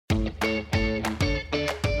Welcome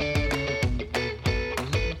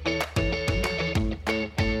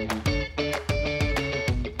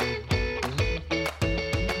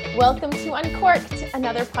to Uncorked,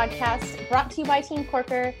 another podcast brought to you by Team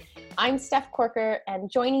Corker. I'm Steph Corker,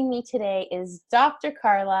 and joining me today is Dr.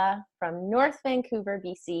 Carla from North Vancouver,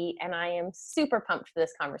 BC, and I am super pumped for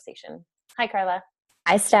this conversation. Hi, Carla.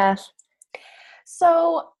 Hi, Steph.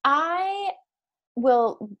 So I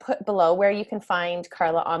will put below where you can find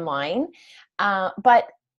Carla online, but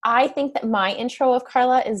I think that my intro of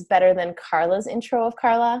Carla is better than Carla's intro of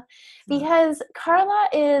Carla, because Carla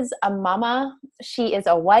is a mama, she is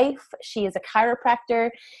a wife, she is a chiropractor,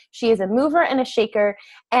 she is a mover and a shaker,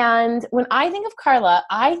 and when I think of Carla,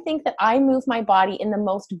 I think that I move my body in the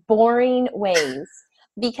most boring ways,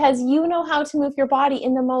 because you know how to move your body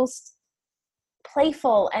in the most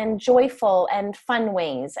playful and joyful and fun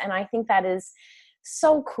ways, and I think that is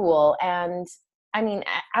so cool. And I mean,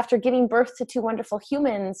 after giving birth to two wonderful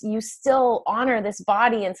humans, you still honor this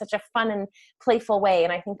body in such a fun and playful way.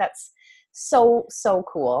 And I think that's so, so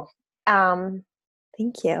cool. Thank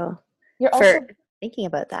you You're for also thinking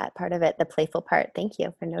about that part of it, the playful part. Thank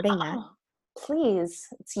you for noting that. Please,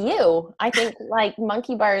 it's you. I think like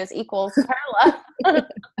monkey bars equals Carla.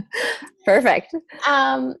 Perfect.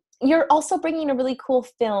 You're also bringing a really cool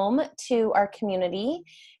film to our community.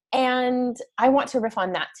 And I want to riff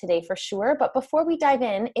on that today for sure. But before we dive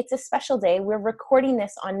in, it's a special day. We're recording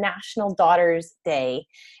this on National Daughters Day.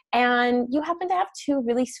 And you happen to have two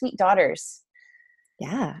really sweet daughters.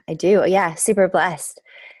 Yeah, I do. Yeah, super blessed.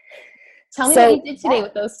 Tell me what you did today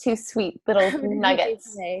with those two sweet little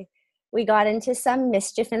nuggets. We got into some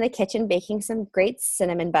mischief in the kitchen, baking some great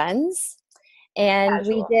cinnamon buns. And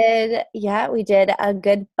Casual. we did a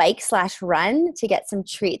good bike/run to get some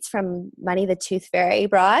treats from Money the Tooth Fairy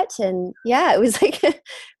brought. And yeah, it was like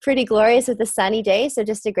pretty glorious with a sunny day. So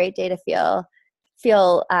just a great day to feel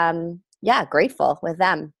grateful with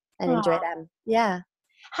them and enjoy them. Yeah.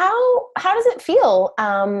 How does it feel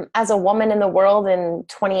as a woman in the world in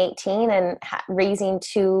 2018 and raising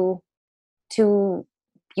two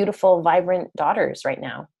beautiful, vibrant daughters right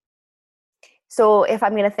now? So if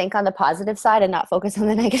I'm going to think on the positive side and not focus on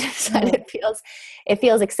the negative side, it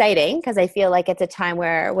feels exciting, because I feel like it's a time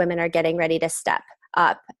where women are getting ready to step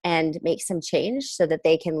up and make some change so that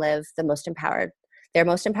they can live their most empowered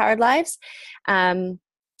lives. And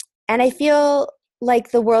I feel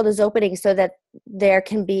like the world is opening so that there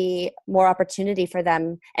can be more opportunity for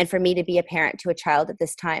them and for me to be a parent to a child at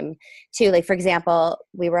this time too. Like, for example,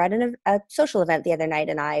 we were at a social event the other night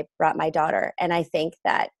and I brought my daughter, and I think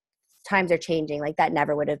that times are changing. Like, that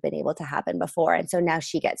never would have been able to happen before. And so now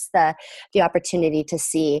she gets the opportunity to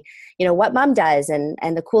see, what mom does and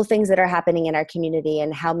the cool things that are happening in our community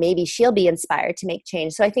and how maybe she'll be inspired to make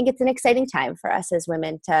change. So I think it's an exciting time for us as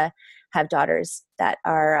women to have daughters that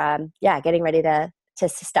are, getting ready to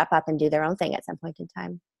step up and do their own thing at some point in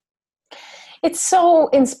time. It's so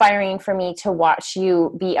inspiring for me to watch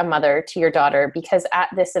you be a mother to your daughter, because at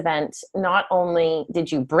this event, not only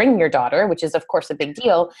did you bring your daughter, which is of course a big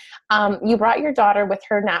deal, you brought your daughter with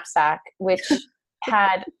her knapsack, which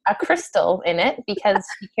had a crystal in it, because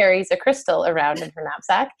she carries a crystal around in her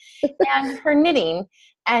knapsack, and her knitting,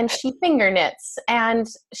 and she finger knits, and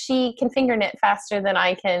she can finger knit faster than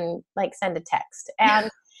I can send a text. And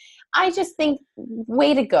I just think,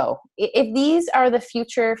 way to go. If these are the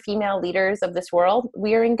future female leaders of this world,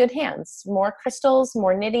 we are in good hands. More crystals,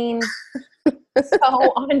 more knitting. So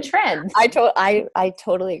on trend. I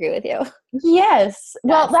totally agree with you. Yes.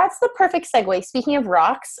 Well, that's the perfect segue. Speaking of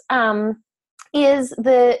rocks, is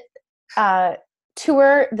the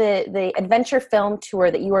tour, the adventure film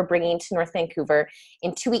tour that you are bringing to North Vancouver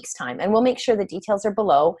in 2 weeks' time. And we'll make sure the details are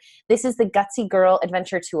below. This is the Gutsy Girl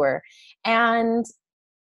Adventure Tour. And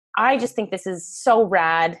I just think this is so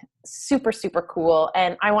rad, super, super cool.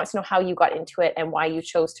 And I want to know how you got into it and why you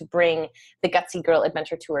chose to bring the Gutsy Girl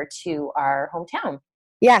Adventure Tour to our hometown.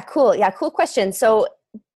 Yeah, cool. Yeah, cool question. So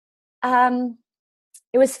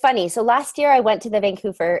it was funny. So last year I went to the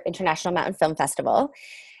Vancouver International Mountain Film Festival,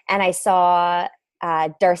 and I saw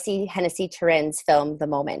Darcy Hennessy Turin's film, The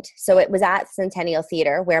Moment. So it was at Centennial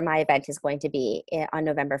Theatre, where my event is going to be on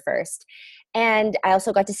November 1st. And I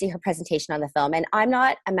also got to see her presentation on the film. And I'm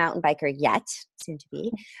not a mountain biker yet, soon to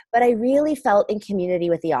be, but I really felt in community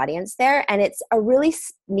with the audience there. And it's a really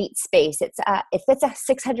neat space. It fits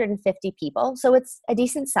 650 people, so it's a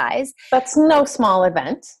decent size. That's no small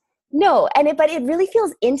event. No, but it really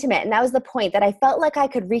feels intimate. And that was the point, that I felt like I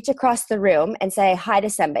could reach across the room and say hi to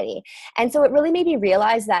somebody. And so it really made me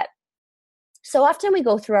realize that so often we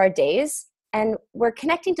go through our days and we're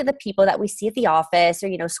connecting to the people that we see at the office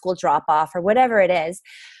or, school drop off or whatever it is.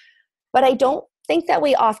 But I don't think that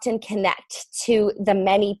we often connect to the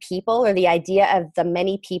many people, or the idea of the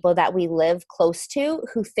many people that we live close to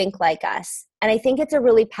who think like us. And I think it's a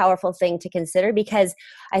really powerful thing to consider, because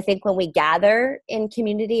I think when we gather in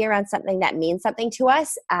community around something that means something to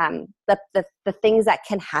us, the things that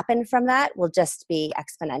can happen from that will just be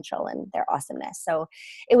exponential in their awesomeness. So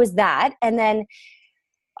it was that. And then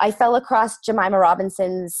I fell across Jemima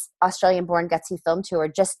Robinson's Australian-born Gutsy film tour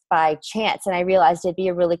just by chance, and I realized it'd be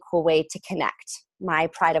a really cool way to connect my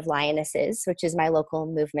Pride of Lionesses, which is my local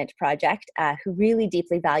movement project, who really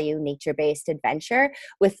deeply value nature-based adventure,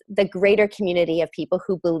 with the greater community of people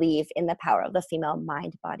who believe in the power of the female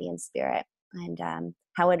mind, body, and spirit, and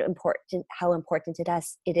how important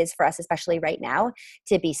it is for us, especially right now,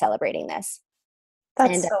 to be celebrating this.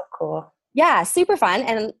 That's And so cool. yeah, super fun.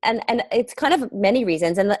 And it's kind of many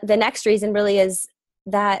reasons. And the next reason really is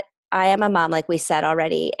that I am a mom, like we said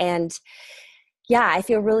already. And yeah, I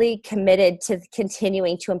feel really committed to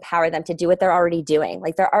continuing to empower them to do what they're already doing.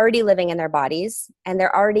 Like, they're already living in their bodies, and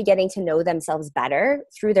they're already getting to know themselves better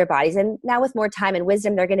through their bodies. And now with more time and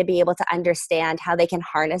wisdom, they're going to be able to understand how they can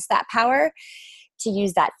harness that power, to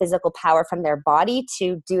use that physical power from their body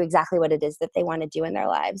to do exactly what it is that they want to do in their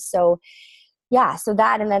lives. So yeah, so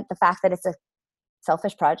that, and then the fact that it's a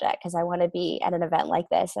selfish project, because I want to be at an event like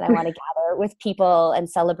this, and I want to gather with people and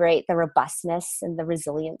celebrate the robustness and the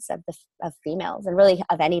resilience of females, and really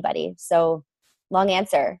of anybody. So long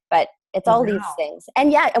answer, but it's all these Wow. things.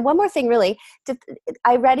 And yeah, and one more thing really,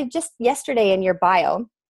 I read it just yesterday in your bio,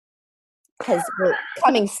 because we're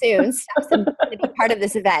coming soon, steps to be part of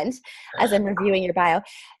this event as I'm reviewing your bio.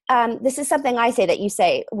 This is something I say that you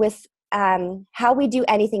say with how we do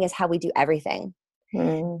anything is how we do everything.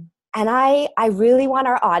 Mm. And I really want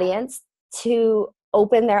our audience to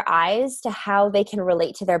open their eyes to how they can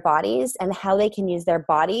relate to their bodies, and how they can use their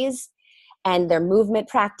bodies and their movement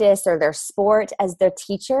practice or their sport as their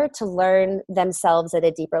teacher to learn themselves at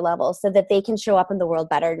a deeper level, so that they can show up in the world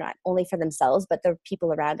better, not only for themselves, but the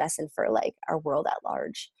people around us, and for like our world at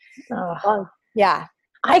large. Oh. Yeah.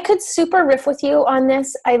 I could super riff with you on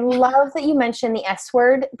this. I love that you mentioned the S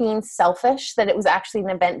word, being selfish, that it was actually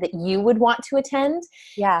an event that you would want to attend.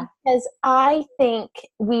 Yeah. Because I think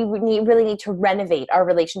we really need to renovate our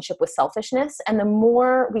relationship with selfishness. And the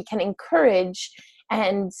more we can encourage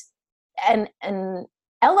and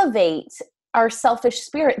elevate our selfish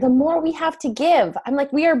spirit, the more we have to give. I'm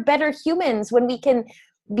like, we are better humans when we can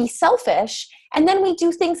be selfish, and then we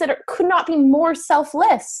do things that could not be more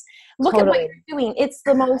selfless. Look at what Totally. you're doing. It's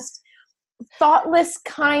the most thoughtless,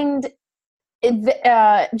 kind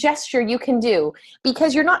gesture you can do,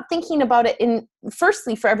 because you're not thinking about it in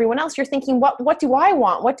firstly for everyone else. You're thinking, what do I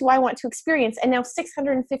want? What do I want to experience? And now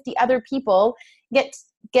 650 other people get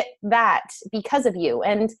that because of you.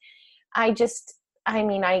 And I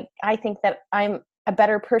think that I'm a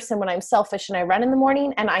better person when I'm selfish and I run in the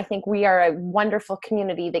morning. And I think we are a wonderful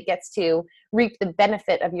community that gets to reap the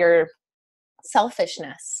benefit of your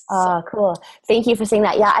selfishness. Oh, cool. Thank you for saying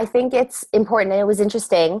that. Yeah, I think it's important. And it was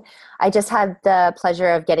interesting. I just had the pleasure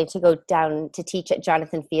of getting to go down to teach at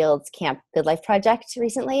Jonathan Field's Camp Good Life Project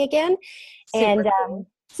recently again. Super And cool.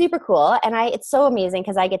 super cool. And it's so amazing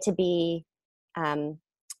because I get to be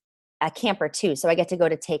a camper too. So I get to go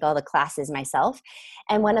to take all the classes myself.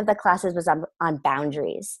 And one of the classes was on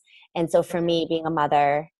boundaries. And so for me, being a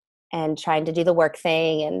mother and trying to do the work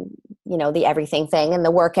thing and, the everything thing and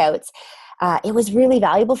the workouts, it was really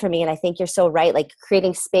valuable for me. And I think you're so right, like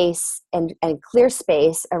creating space and clear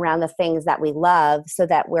space around the things that we love, so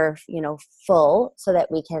that we're, full, so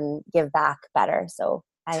that we can give back better. So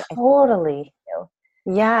I Totally.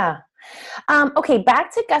 Yeah. Okay,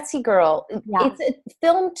 back to Gutsy Girl. Yeah. It's a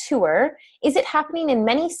film tour. Is it happening in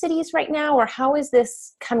many cities right now, or how is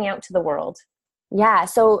this coming out to the world? Yeah.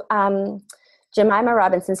 So Jemima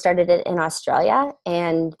Robinson started it in Australia,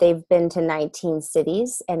 and they've been to 19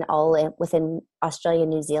 cities and all within Australia and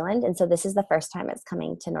New Zealand. And so this is the first time it's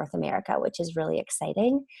coming to North America, which is really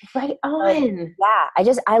exciting. Right on.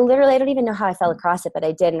 Yeah. I literally, I don't even know how I fell across it, but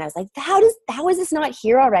I did. And I was like, how is this not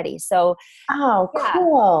here already? So Oh, yeah,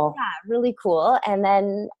 cool. really cool. And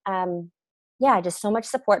then, just so much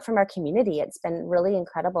support from our community. It's been really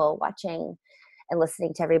incredible watching and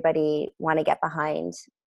listening to everybody want to get behind.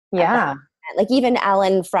 Yeah. Like even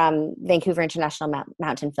Alan from Vancouver International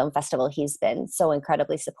Mountain Film Festival, he's been so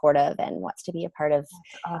incredibly supportive and wants to be a part of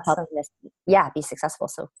Awesome. helping this, be successful.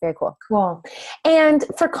 So very cool. Cool. And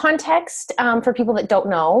for context, for people that don't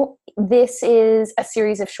know, this is a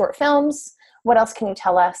series of short films. What else can you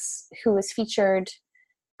tell us? Who is featured?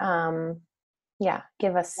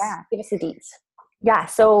 Give us the deets. Yeah,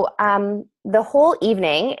 so the whole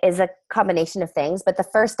evening is a combination of things, but the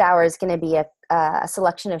first hour is going to be a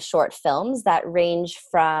selection of short films that range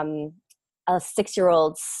from a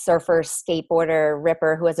 6-year-old surfer, skateboarder,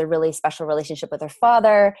 ripper who has a really special relationship with her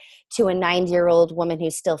father, to a 90-year-old woman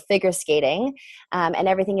who's still figure skating, and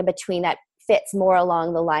everything in between that fits more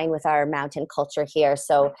along the line with our mountain culture here.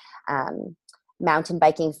 So mountain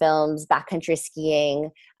biking films, backcountry skiing,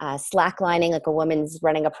 slacklining, like a woman's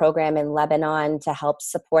running a program in Lebanon to help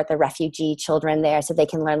support the refugee children there so they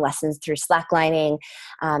can learn lessons through slacklining.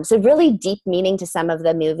 So really deep meaning to some of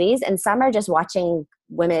the movies, and some are just watching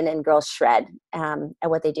women and girls shred at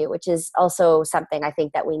what they do, which is also something I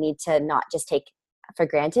think that we need to not just take for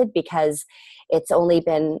granted, because it's only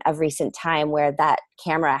been of recent time where that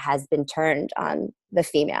camera has been turned on the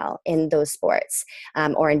female in those sports,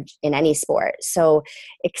 or in any sport. So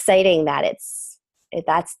exciting that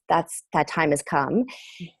that time has come.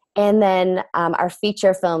 And then our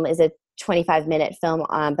feature film is a 25-minute film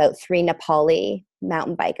about 3 Nepali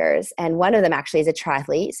mountain bikers, and one of them actually is a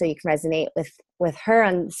triathlete, so you can resonate with her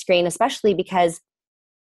on the screen, especially because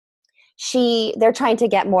they're trying to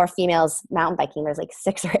get more females mountain biking. There's like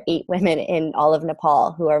 6 or 8 women in all of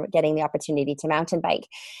Nepal who are getting the opportunity to mountain bike.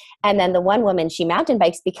 And then the one woman, she mountain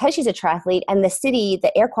bikes because she's a triathlete, and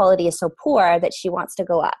the air quality is so poor that she wants to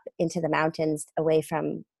go up into the mountains away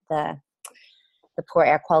from the poor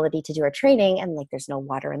air quality to do her training. And like, there's no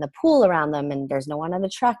water in the pool around them, and there's no one on the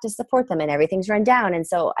track to support them, and everything's run down. And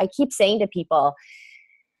so I keep saying to people,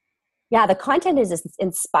 yeah, the content is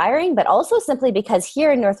inspiring, but also simply because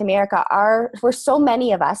here in North America, we're so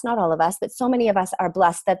many of us, not all of us, but so many of us are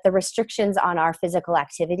blessed that the restrictions on our physical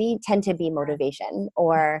activity tend to be motivation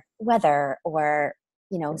or weather or,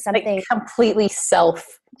 something like completely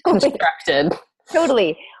self-constructed.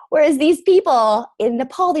 Totally. Whereas these people in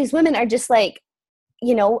Nepal, these women are just like,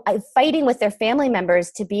 fighting with their family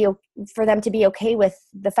members for them to be okay with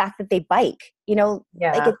the fact that they bike,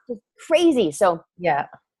 like it's just crazy. So yeah.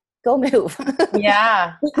 Go move.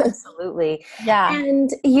 Yeah, absolutely. Yeah.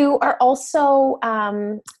 And you are also,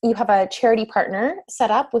 you have a charity partner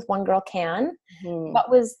set up with One Girl Can. Mm-hmm.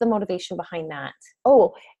 What was the motivation behind that?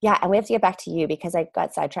 Oh, yeah. And we have to get back to you because I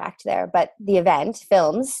got sidetracked there. But the event,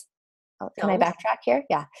 films. Can I backtrack here?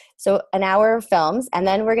 Yeah. So an hour of films, and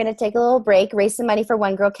then we're going to take a little break, raise some money for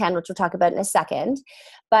One Girl Can, which we'll talk about in a second.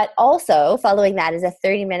 But also following that is a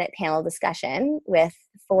 30-minute panel discussion with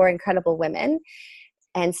 4 incredible women.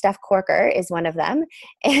 And Steph Corker is one of them.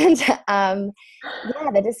 And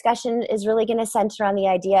the discussion is really going to center on the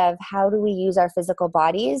idea of how do we use our physical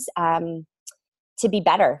bodies to be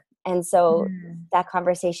better. And so that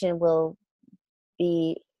conversation will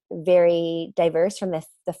be very diverse from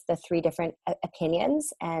the 3 different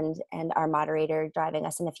opinions, and our moderator driving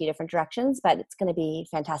us in a few different directions, but it's going to be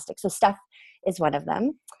fantastic. So Steph is one of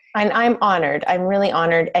them. And I'm honored. I'm really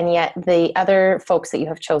honored. And yet the other folks that you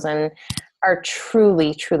have chosen are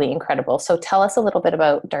truly, truly incredible. So tell us a little bit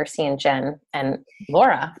about Darcy and Jen and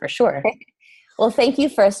Laura, for sure. Well, thank you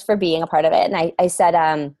first for being a part of it. And I said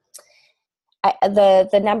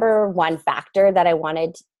the number one factor that I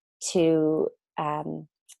wanted to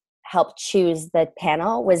help choose the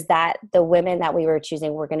panel was that the women that we were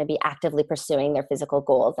choosing were going to be actively pursuing their physical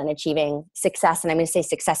goals and achieving success, and I'm going to say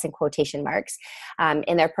success in quotation marks,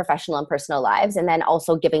 in their professional and personal lives, and then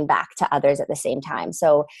also giving back to others at the same time.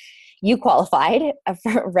 So you qualified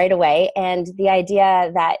right away, and the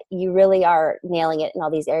idea that you really are nailing it in all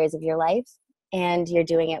these areas of your life, and you're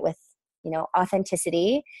doing it with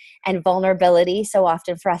authenticity and vulnerability so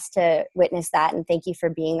often for us to witness that. And thank you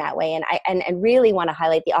for being that way. And I really want to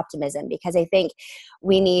highlight the optimism, because I think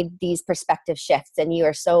we need these perspective shifts, and you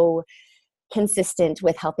are so consistent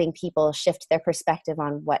with helping people shift their perspective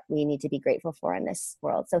on what we need to be grateful for in this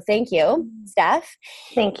world. So thank you, Steph.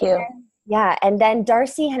 Thank you. Yeah. And then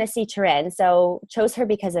Darcy Hennessy Turin. So chose her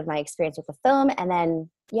because of my experience with the film. And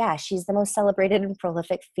then, she's the most celebrated and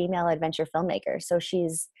prolific female adventure filmmaker. So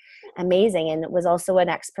she's amazing, and was also an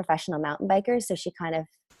ex-professional mountain biker. So she kind of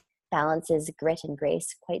balances grit and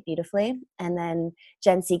grace quite beautifully. And then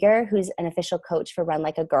Jen Seeger, who's an official coach for Run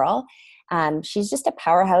Like a Girl. She's just a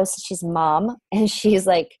powerhouse. She's mom, and she's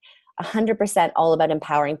like 100% all about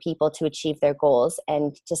empowering people to achieve their goals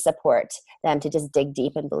and to support them to just dig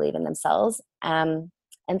deep and believe in themselves.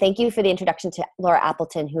 And thank you for the introduction to Laura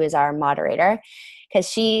Appleton, who is our moderator, because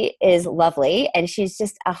she is lovely, and she's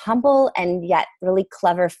just a humble and yet really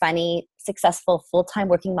clever, funny, successful full-time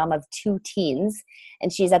working mom of 2 teens.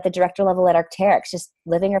 And she's at the director level at Arc'teryx, just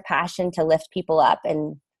living her passion to lift people up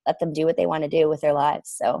and let them do what they want to do with their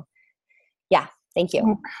lives. So thank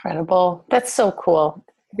you. Incredible. That's so cool.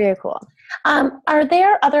 Very cool. Are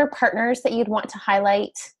there other partners that you'd want to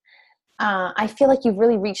highlight? I feel like you've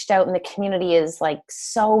really reached out and the community is like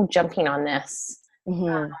so jumping on this.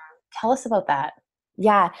 Mm-hmm. Tell us about that.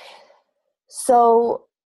 Yeah. So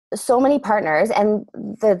many partners, and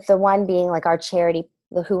the one being like our charity,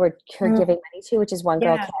 who we're Mm, giving money to, which is One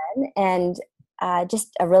Girl yeah. Can, and just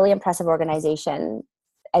a really impressive organization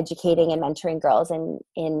educating and mentoring girls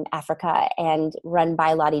in Africa, and run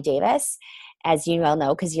by Lottie Davis, as you well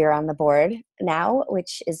know because you're on the board now,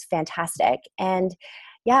 which is fantastic. And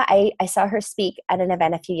yeah, I saw her speak at an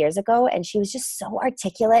event a few years ago, and she was just so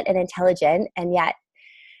articulate and intelligent, and yet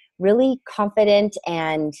really confident,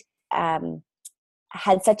 and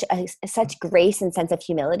had such grace and sense of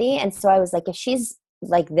humility. And so I was like, if she's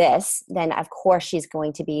like this, then of course she's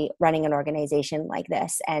going to be running an organization like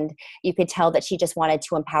this. And you could tell that she just wanted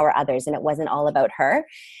to empower others, and it wasn't all about her.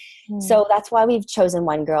 Mm. So that's why we've chosen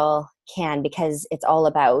One Girl Can, because it's all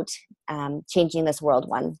about changing this world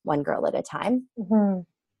one girl at a time. Mhm.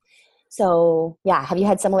 So yeah, have you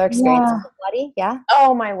had similar experiences Yeah. with Bloody? Yeah.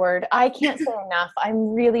 Oh my word. I can't say enough.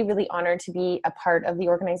 I'm really, really honored to be a part of the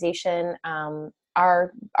organization.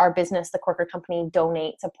 Our business, the Corker Company,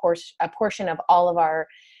 donates a portion of all of our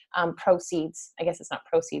proceeds. I guess it's not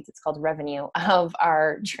proceeds, it's called revenue of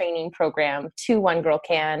our training program to One Girl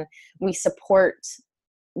Can. We support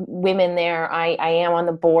women there. I am on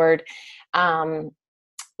the board. Um,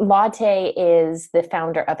 Latte is the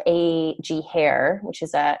founder of AG Hair, which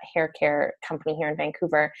is a hair care company here in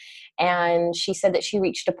Vancouver. And she said that she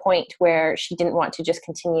reached a point where she didn't want to just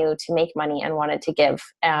continue to make money and wanted to give.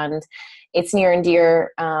 And it's near and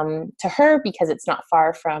dear to her because it's not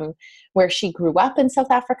far from where she grew up in South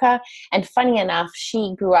Africa. And funny enough,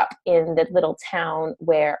 she grew up in the little town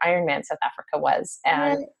where Ironman South Africa was.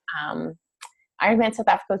 And um, Ironman South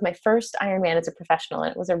Africa was my first Ironman as a professional,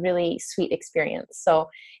 and it was a really sweet experience. So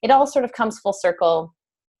it all sort of comes full circle.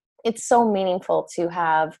 It's so meaningful to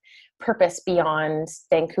have purpose beyond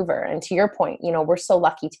Vancouver. And to your point, we're so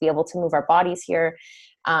lucky to be able to move our bodies here.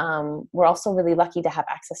 We're also really lucky to have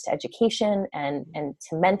access to education and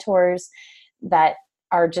to mentors that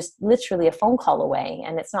are just literally a phone call away.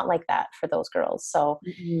 And it's not like that for those girls. So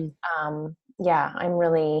Mhm. yeah, I'm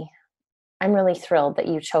really thrilled that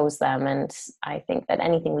you chose them, and I think that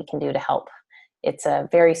anything we can do to help, it's a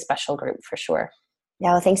very special group for sure.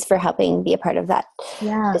 Yeah, well, thanks for helping be a part of that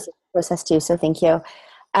Yeah. decision process too. So thank you.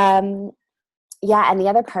 Um, yeah, and the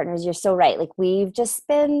other partners, you're so right. Like we've just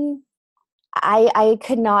been, I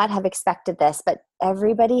could not have expected this, but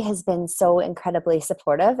everybody has been so incredibly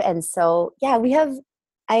supportive. And so, yeah,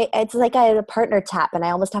 it's like I had a partner tap, and I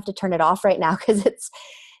almost have to turn it off right now because it's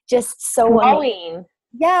just so amazing. Glowing.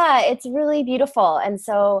 Yeah, it's really beautiful. And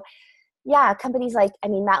so, yeah, companies like,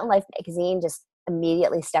 Mountain Life Magazine just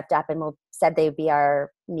immediately stepped up and said they'd be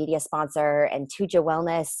our media sponsor, and Tuja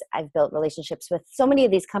Wellness. I've built relationships with so many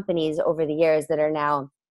of these companies over the years that are now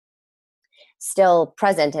still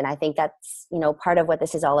present. And I think that's, part of what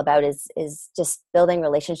this is all about is just building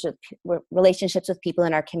relationships with people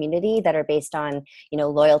in our community that are based on,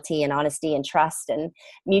 loyalty and honesty and trust and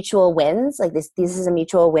mutual wins. Like this is a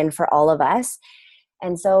mutual win for all of us.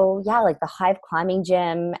 And so, yeah, like the Hive Climbing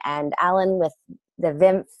Gym and Alan with the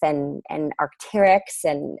VIMF and Arc'teryx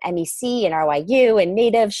and MEC and RYU and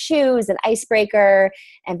Native Shoes and Icebreaker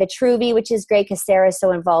and Vitruvi, which is great because Sarah's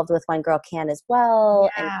so involved with One Girl Can as well,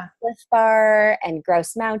 and Yeah. Cliff Bar and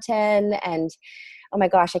Grouse Mountain. And oh my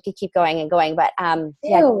gosh, I could keep going and going. But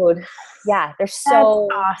Dude, yeah, there's that's so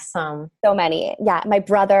awesome. many. Yeah, my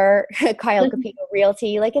brother, Kyle Cupido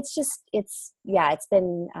Realty. Like it's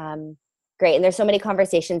been great. And there's so many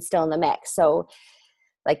conversations still in the mix. So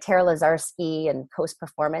like Tara Lazarski and Coast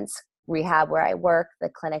Performance Rehab, where I work, the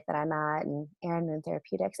clinic that I'm at, and Aaron Moon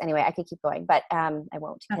Therapeutics. Anyway, I could keep going, but I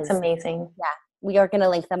won't, That's because amazing. yeah, we are going to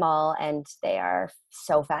link them all, and they are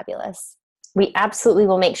so fabulous. We absolutely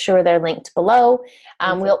will make sure they're linked below.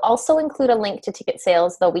 Thank you. We'll also include a link to ticket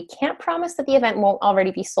sales, though we can't promise that the event won't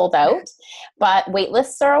already be sold out, but wait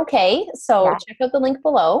lists are okay. So Yeah. check out the link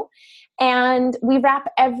below. And we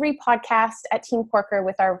wrap every podcast at Team Corker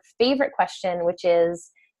with our favorite question, which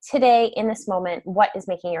is, today, in this moment, what is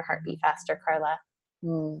making your heart beat faster, Carla?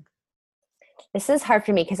 Mm. This is hard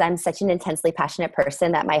for me because I'm such an intensely passionate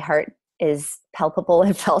person that my heart is palpable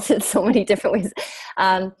and felt in so many different ways.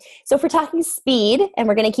 So if we're talking speed and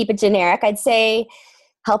we're going to keep it generic, I'd say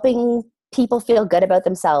helping people feel good about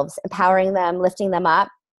themselves, empowering them, lifting them up.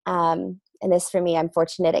 And this, for me, I'm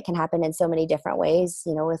fortunate it can happen in so many different ways,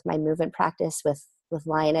 with my movement practice, with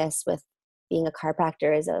Lioness, with being a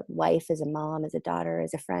chiropractor, as a wife, as a mom, as a daughter,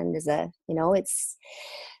 as a friend, it's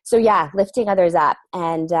so, yeah, lifting others up.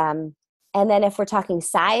 And And then if we're talking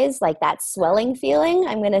size, like that swelling feeling,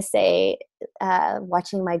 I'm going to say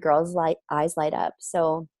watching my girls' eyes light up.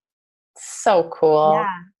 So So cool.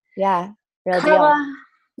 yeah, yeah, real deal. Carla,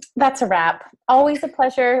 that's a wrap. Always a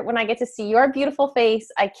pleasure when I get to see your beautiful face.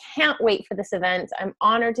 I can't wait for this event. I'm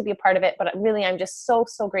honored to be a part of it, but really I'm just so,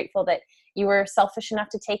 so grateful that you were selfish enough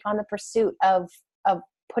to take on the pursuit of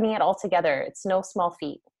putting it all together. It's no small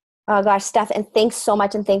feat. Oh gosh, Steph, and thanks so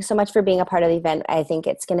much. And thanks so much for being a part of the event. I think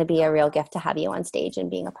it's going to be a real gift to have you on stage and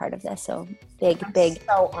being a part of this. So big, I'm big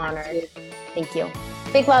so honored. thank you.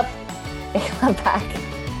 Big love. Big love back.